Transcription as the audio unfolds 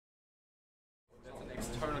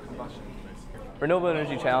external combustion, basically. Renewable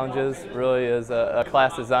Energy Challenges really is a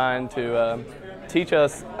class designed to teach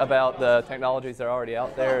us about the technologies that are already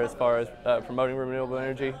out there as far as promoting renewable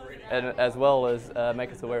energy, and as well as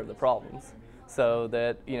make us aware of the problems, so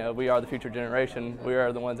that we are the future generation. We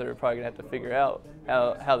are the ones that are probably going to have to figure out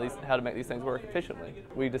how to make these things work efficiently.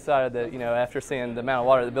 We decided that after seeing the amount of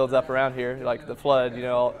water that builds up around here, like the flood,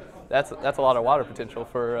 that's a lot of water potential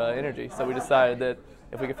for energy. So we decided that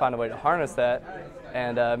if we could find a way to harness that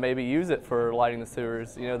and maybe use it for lighting the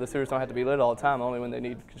sewers. The sewers don't have to be lit all the time, only when they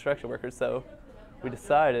need construction workers. So we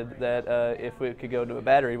decided that if we could go to a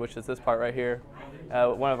battery, which is this part right here,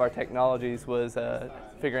 one of our technologies was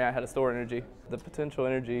figuring out how to store energy. The potential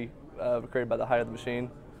energy created by the height of the machine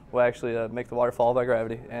will actually make the water fall by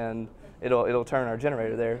gravity, and it'll turn our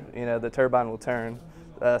generator there. The turbine will turn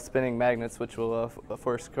spinning magnets, which will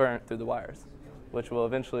force current through the wires, which will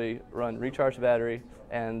eventually recharge the battery,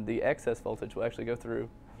 and the excess voltage will actually go through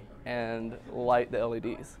and light the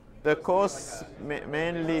LEDs. The course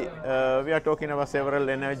mainly, we are talking about several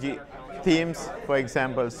energy themes, for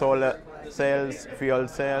example solar cells, fuel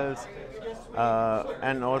cells,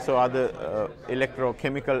 and also other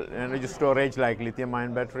electrochemical energy storage like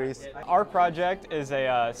lithium-ion batteries. Our project is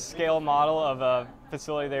a scale model of a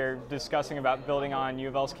facility they're discussing about building on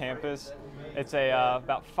UofL's campus. It's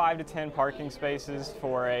about 5 to 10 parking spaces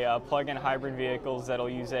for plug-in hybrid vehicles that'll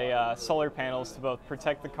use solar panels to both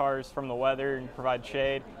protect the cars from the weather and provide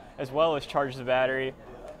shade, as well as charge the battery.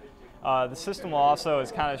 The system will also,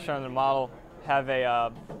 as kind of shown in the model, have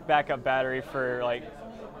a backup battery for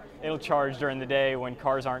it'll charge during the day when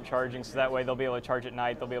cars aren't charging, so that way they'll be able to charge at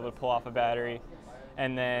night, they'll be able to pull off a battery.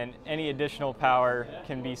 And then any additional power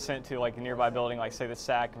can be sent to a nearby building, like say the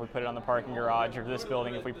SAC if we put it on the parking garage, or this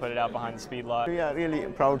building if we put it out behind the speed lot. We are really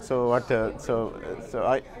proud. So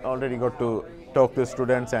I already got to talk to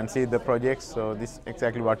students and see the projects. So this is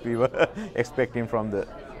exactly what we were expecting from the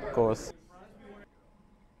course.